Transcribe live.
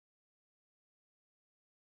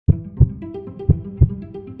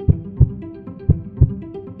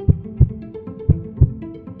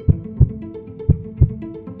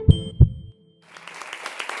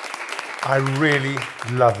I really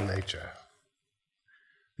love nature.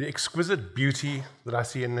 The exquisite beauty that I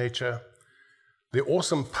see in nature, the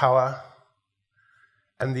awesome power,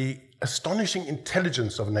 and the astonishing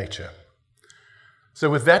intelligence of nature.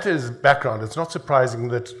 So with that as background, it's not surprising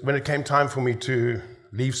that when it came time for me to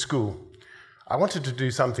leave school, I wanted to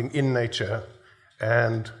do something in nature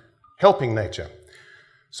and helping nature.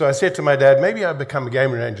 So I said to my dad, maybe I'll become a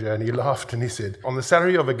game ranger, and he laughed and he said, on the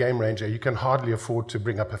salary of a game ranger, you can hardly afford to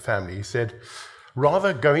bring up a family. He said,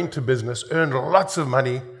 rather go into business, earn lots of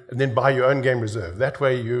money, and then buy your own game reserve. That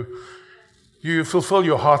way you fulfill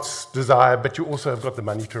your heart's desire, but you also have got the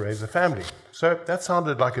money to raise a family. So that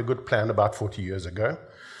sounded like a good plan about 40 years ago.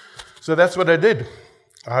 So that's what I did.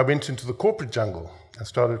 I went into the corporate jungle and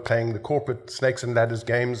started playing the corporate snakes and ladders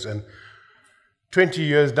games, and 20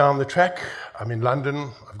 years down the track, I'm in London,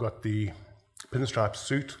 I've got the pinstripe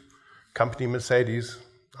suit, company Mercedes,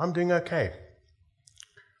 I'm doing okay.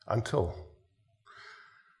 Until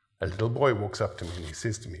a little boy walks up to me and he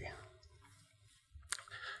says to me,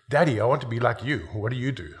 Daddy, I want to be like you, what do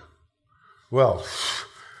you do? Well,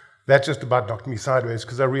 that just about knocked me sideways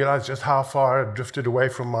because I realized just how far I drifted away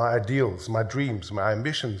from my ideals, my dreams, my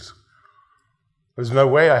ambitions. There's no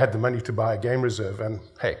way I had the money to buy a game reserve, and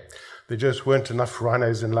hey, there just weren't enough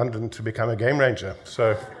rhinos in London to become a game ranger.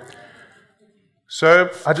 So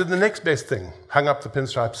I did the next best thing, hung up the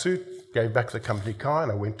pinstripe suit, gave back the company car,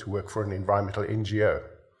 and I went to work for an environmental NGO.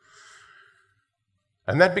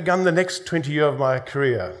 And that began the next 20 years of my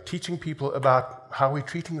career, teaching people about how we're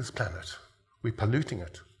treating this planet, we're polluting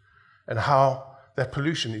it, and how that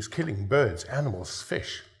pollution is killing birds, animals,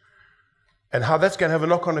 fish, and how that's going to have a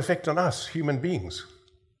knock-on effect on us, human beings.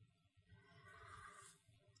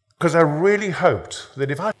 Because I really hoped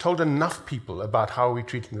that if I told enough people about how we're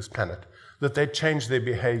treating this planet, that they'd change their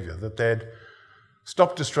behavior, that they'd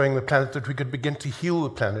stop destroying the planet, that we could begin to heal the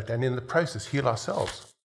planet and in the process heal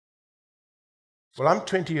ourselves. Well, I'm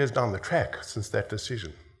 20 years down the track since that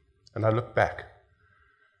decision, and I look back.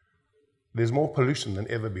 There's more pollution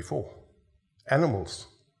than ever before. Animals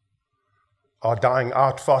are dying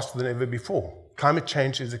out faster than ever before. Climate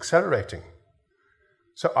change is accelerating.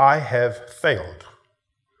 So I have failed.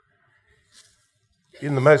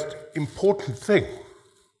 In the most important thing,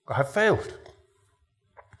 I have failed.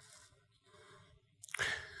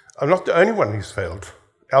 I'm not the only one who's failed.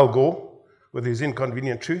 Al Gore, with his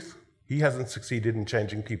inconvenient truth, he hasn't succeeded in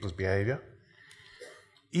changing people's behavior.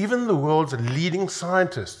 Even the world's leading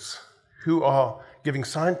scientists who are giving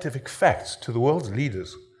scientific facts to the world's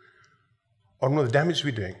leaders on the damage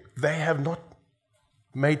we're doing, they have not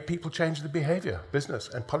made people change their behavior, business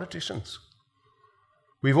and politicians.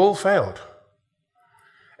 We've all failed.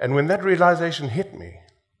 And when that realization hit me,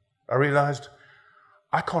 I realized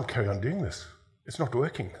I can't carry on doing this. It's not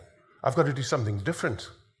working. I've got to do something different.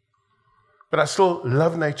 But I still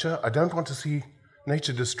love nature. I don't want to see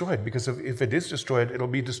nature destroyed, because if it is destroyed, it'll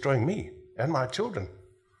be destroying me and my children.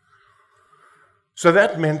 So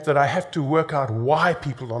that meant that I have to work out why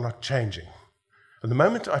people are not changing. And the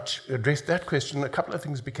moment I addressed that question, a couple of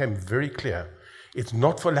things became very clear. It's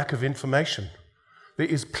not for lack of information. There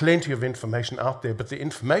is plenty of information out there, but the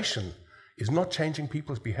information is not changing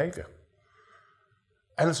people's behavior.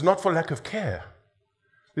 And it's not for lack of care.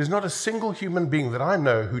 There's not a single human being that I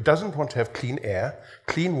know who doesn't want to have clean air,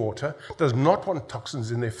 clean water, does not want toxins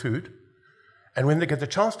in their food, and when they get the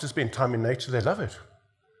chance to spend time in nature, they love it.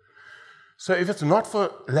 So if it's not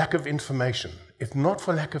for lack of information, it's not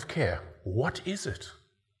for lack of care, what is it?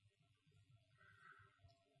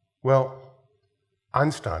 Well,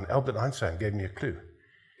 Albert Einstein gave me a clue.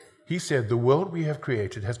 He said, the world we have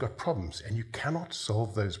created has got problems, and you cannot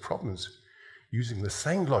solve those problems using the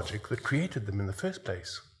same logic that created them in the first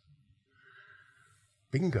place.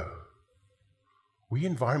 Bingo. We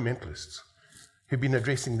environmentalists have been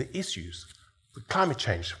addressing the issues, the climate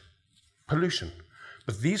change, pollution,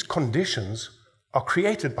 but these conditions are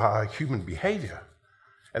created by our human behavior,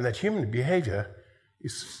 and that human behavior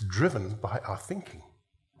is driven by our thinking.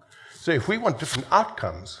 So if we want different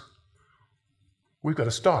outcomes, we've got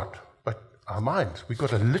to start by our minds. We've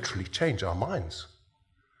got to literally change our minds.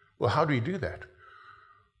 Well, how do we do that?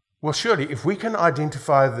 Well, surely if we can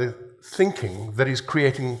identify the thinking that is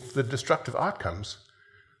creating the destructive outcomes,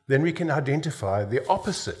 then we can identify the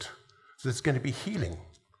opposite that's going to be healing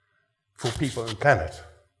for people and planet.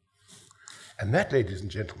 And that, ladies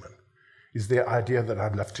and gentlemen, is the idea that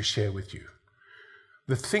I'd love to share with you.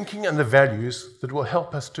 The thinking and the values that will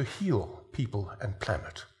help us to heal people and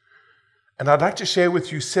planet. And I'd like to share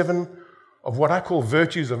with you 7 of what I call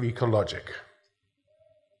virtues of ecologic.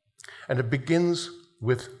 And it begins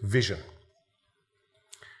with vision.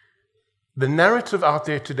 The narrative out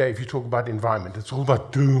there today, if you talk about the environment, it's all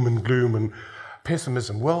about doom and gloom and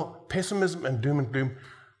pessimism. Well, pessimism and doom and gloom,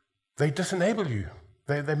 they disenable you.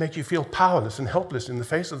 They make you feel powerless and helpless in the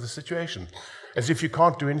face of the situation, as if you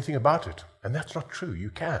can't do anything about it. And that's not true. You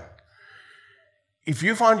can. If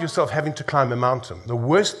you find yourself having to climb a mountain, the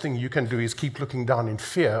worst thing you can do is keep looking down in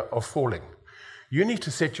fear of falling. You need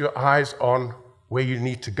to set your eyes on where you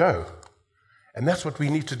need to go. And that's what we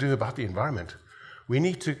need to do about the environment. We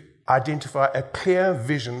need to identify a clear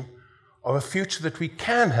vision of a future that we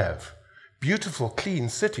can have. Beautiful, clean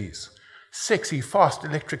cities, sexy, fast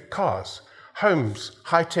electric cars, homes,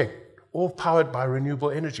 high-tech, all powered by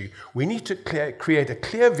renewable energy. We need to create a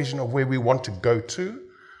clear vision of where we want to go to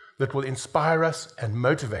that will inspire us and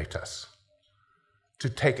motivate us to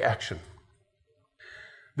take action.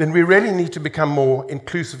 Then we really need to become more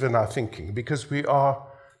inclusive in our thinking, because we are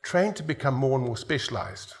trained to become more and more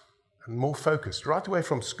specialized and more focused, right away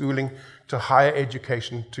from schooling to higher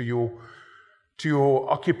education to your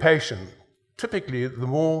occupation. Typically, the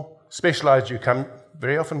more specialized you become,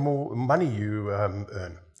 very often more money you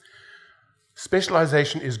earn.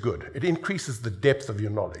 Specialization is good. It increases the depth of your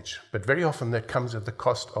knowledge, but very often that comes at the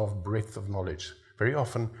cost of breadth of knowledge. Very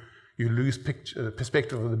often you lose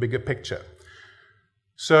perspective of the bigger picture.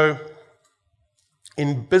 So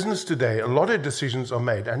in business today, a lot of decisions are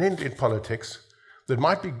made, and in politics, that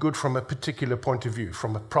might be good from a particular point of view,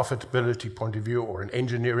 from a profitability point of view or an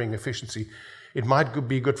engineering efficiency. It might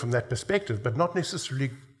be good from that perspective, but not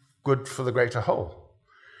necessarily good for the greater whole.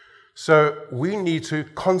 So we need to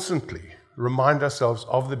constantly remind ourselves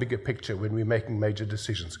of the bigger picture when we're making major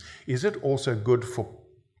decisions. Is it also good for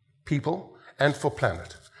people and for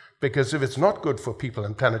planet? Because if it's not good for people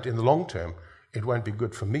and planet in the long term, it won't be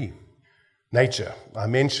good for me. Nature. I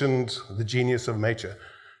mentioned the genius of nature.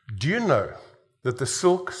 Do you know that the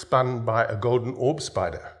silk spun by a golden orb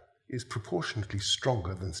spider is proportionately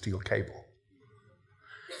stronger than steel cable?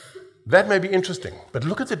 That may be interesting, but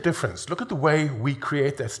look at the difference. Look at the way we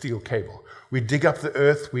create that steel cable. We dig up the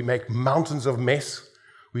earth, we make mountains of mess,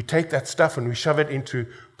 we take that stuff and we shove it into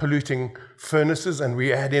polluting furnaces and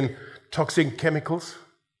we add in toxic chemicals.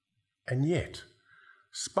 And yet,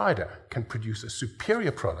 spider can produce a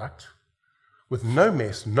superior product with no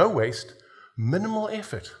mess, no waste, minimal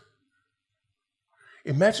effort.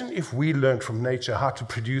 Imagine if we learned from nature how to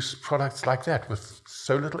produce products like that with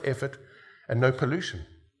so little effort and no pollution.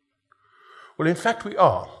 Well, in fact, we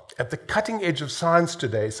are. At the cutting edge of science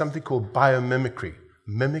today is something called biomimicry,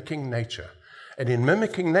 mimicking nature. And in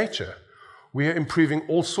mimicking nature, we are improving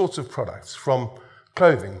all sorts of products, from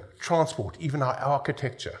clothing, transport, even our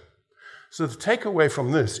architecture. So the takeaway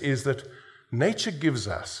from this is that nature gives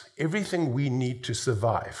us everything we need to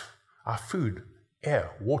survive: our food,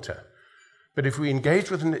 air, water. But if we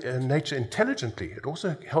engage with nature intelligently, it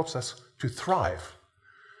also helps us to thrive.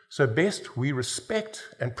 So best we respect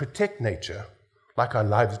and protect nature like our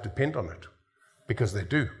lives depend on it, because they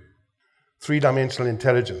do. Three-dimensional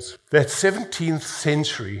intelligence. That 17th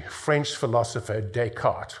century French philosopher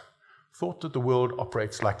Descartes thought that the world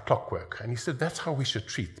operates like clockwork, and he said that's how we should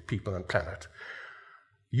treat people and planet,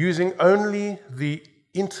 using only the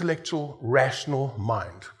intellectual, rational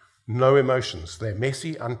mind. No emotions. They're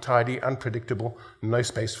messy, untidy, unpredictable, no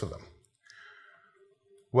space for them.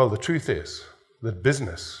 Well, the truth is that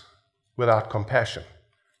business without compassion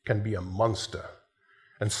can be a monster,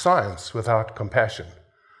 and science without compassion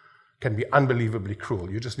can be unbelievably cruel.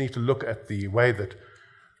 You just need to look at the way that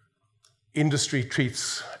industry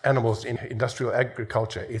treats animals in industrial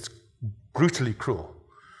agriculture. It's brutally cruel.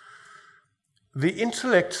 The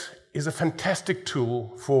intellect is a fantastic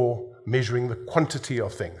tool for measuring the quantity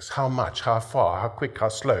of things, how much, how far, how quick, how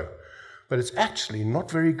slow. But it's actually not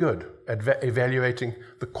very good at evaluating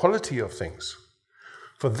the quality of things.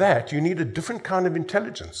 For that, you need a different kind of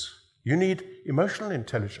intelligence. You need emotional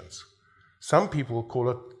intelligence. Some people call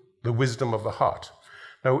it the wisdom of the heart.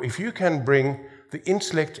 Now, if you can bring the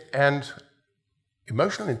intellect and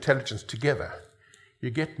emotional intelligence together, you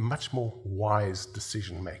get much more wise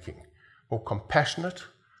decision-making, more compassionate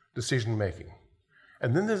decision-making.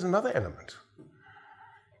 And then there's another element.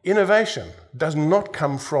 Innovation does not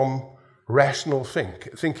come from rational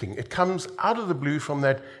thinking. It comes out of the blue from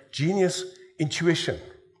that genius intuition.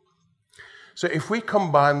 So if we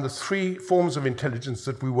combine the three forms of intelligence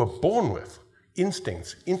that we were born with,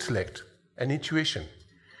 instincts, intellect, and intuition,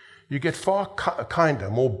 you get far kinder,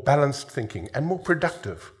 more balanced thinking and more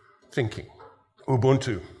productive thinking.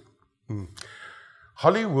 Ubuntu.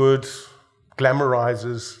 Hollywood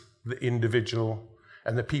glamorizes the individual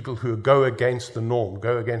and the people who go against the norm,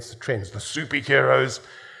 go against the trends, the superheroes.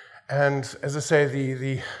 And as I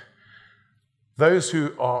say, those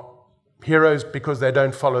who are heroes because they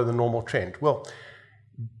don't follow the normal trend. Well,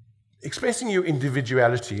 expressing your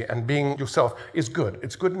individuality and being yourself is good.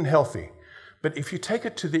 It's good and healthy. But if you take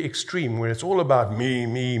it to the extreme where it's all about me,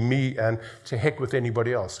 and to heck with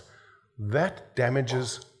anybody else, that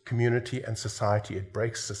damages community and society. It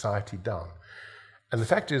breaks society down. And the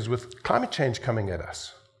fact is, with climate change coming at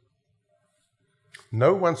us,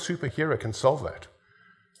 no one superhero can solve that.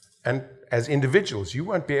 And as individuals, you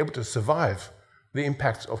won't be able to survive the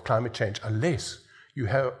impacts of climate change unless you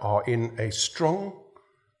are in a strong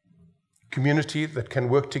community that can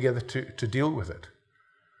work together to deal with it.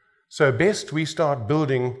 So best we start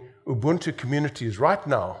building Ubuntu communities right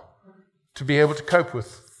now to be able to cope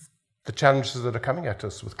with the challenges that are coming at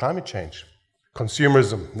us with climate change.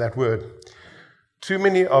 Consumerism, that word. Too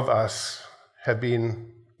many of us have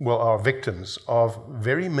been, are victims of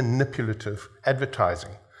very manipulative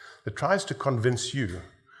advertising that tries to convince you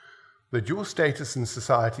that your status in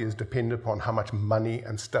society is dependent upon how much money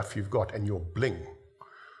and stuff you've got and your bling.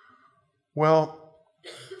 Well,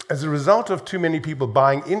 as a result of too many people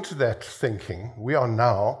buying into that thinking, we are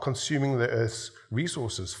now consuming the Earth's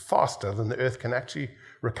resources faster than the Earth can actually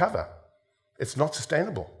recover. It's not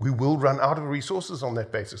sustainable. We will run out of resources on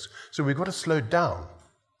that basis. So we've got to slow down.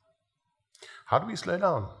 How do we slow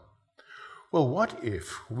down? Well, what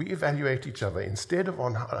if we evaluate each other instead of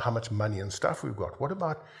on how much money and stuff we've got? What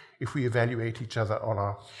about if we evaluate each other on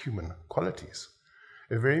our human qualities?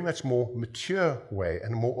 A very much more mature way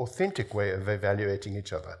and a more authentic way of evaluating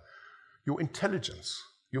each other. Your intelligence,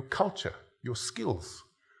 your culture, your skills,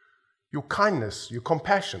 your kindness, your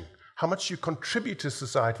compassion, how much you contribute to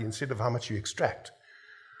society instead of how much you extract.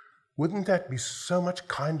 Wouldn't that be so much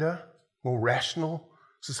kinder, more rational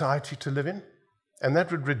society to live in? And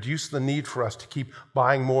that would reduce the need for us to keep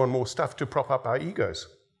buying more and more stuff to prop up our egos.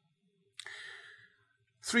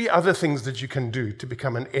 3 other things that you can do to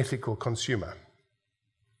become an ethical consumer.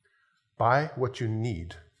 Buy what you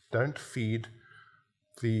need. Don't feed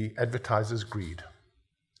the advertiser's greed.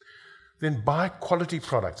 Then buy quality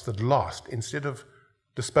products that last instead of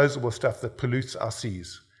disposable stuff that pollutes our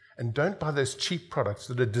seas. And don't buy those cheap products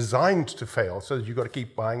that are designed to fail so that you've got to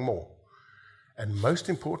keep buying more. And most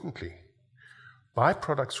importantly, buy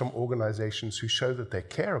products from organizations who show that they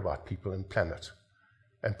care about people and planet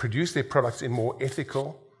and produce their products in more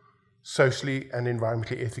ethical, socially and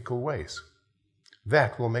environmentally ethical ways.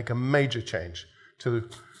 That will make a major change to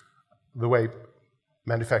the way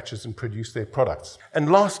manufacturers and produce their products.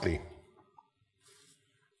 And lastly,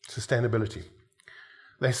 sustainability.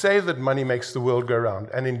 They say that money makes the world go round,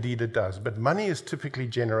 and indeed it does, but money is typically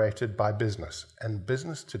generated by business, and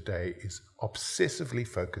business today is obsessively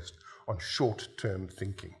focused on short-term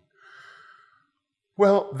thinking.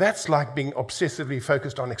 Well, that's like being obsessively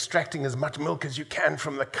focused on extracting as much milk as you can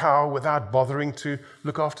from the cow without bothering to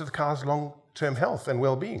look after the cow's long-term health and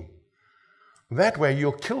well-being. That way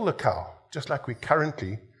you'll kill the cow, just like we're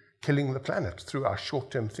currently killing the planet through our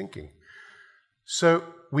short-term thinking. So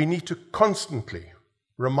we need to constantly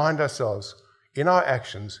remind ourselves in our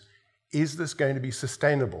actions, is this going to be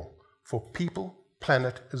sustainable for people,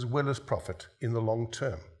 planet, as well as profit in the long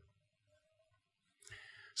term?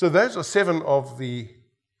 So those are 7 of the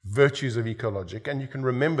virtues of Ecologic, and you can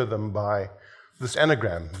remember them by this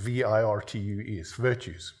anagram, VIRTUEs,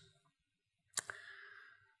 virtues.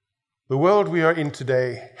 The world we are in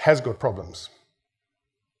today has got problems.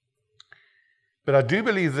 But I do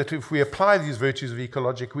believe that if we apply these virtues of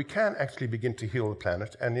Ecologic, we can actually begin to heal the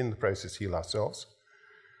planet and in the process heal ourselves.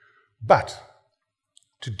 But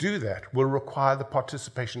to do that will require the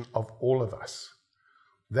participation of all of us.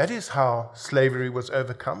 That is how slavery was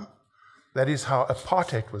overcome. That is how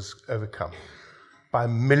apartheid was overcome, by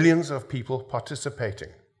millions of people participating.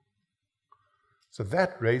 So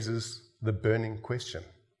that raises the burning question.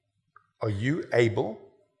 Are you able?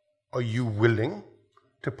 Are you willing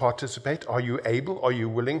to participate? Are you able? Are you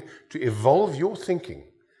willing to evolve your thinking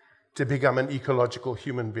to become an ecological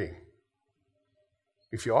human being?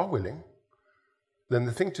 If you are willing, then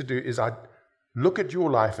the thing to do is look at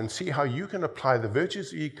your life and see how you can apply the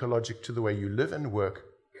virtues of Ecologic to the way you live and work,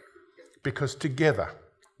 because together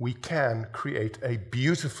we can create a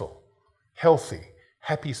beautiful, healthy,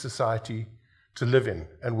 happy society to live in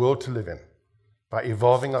and world to live in by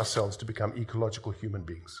evolving ourselves to become ecological human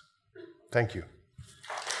beings. Thank you.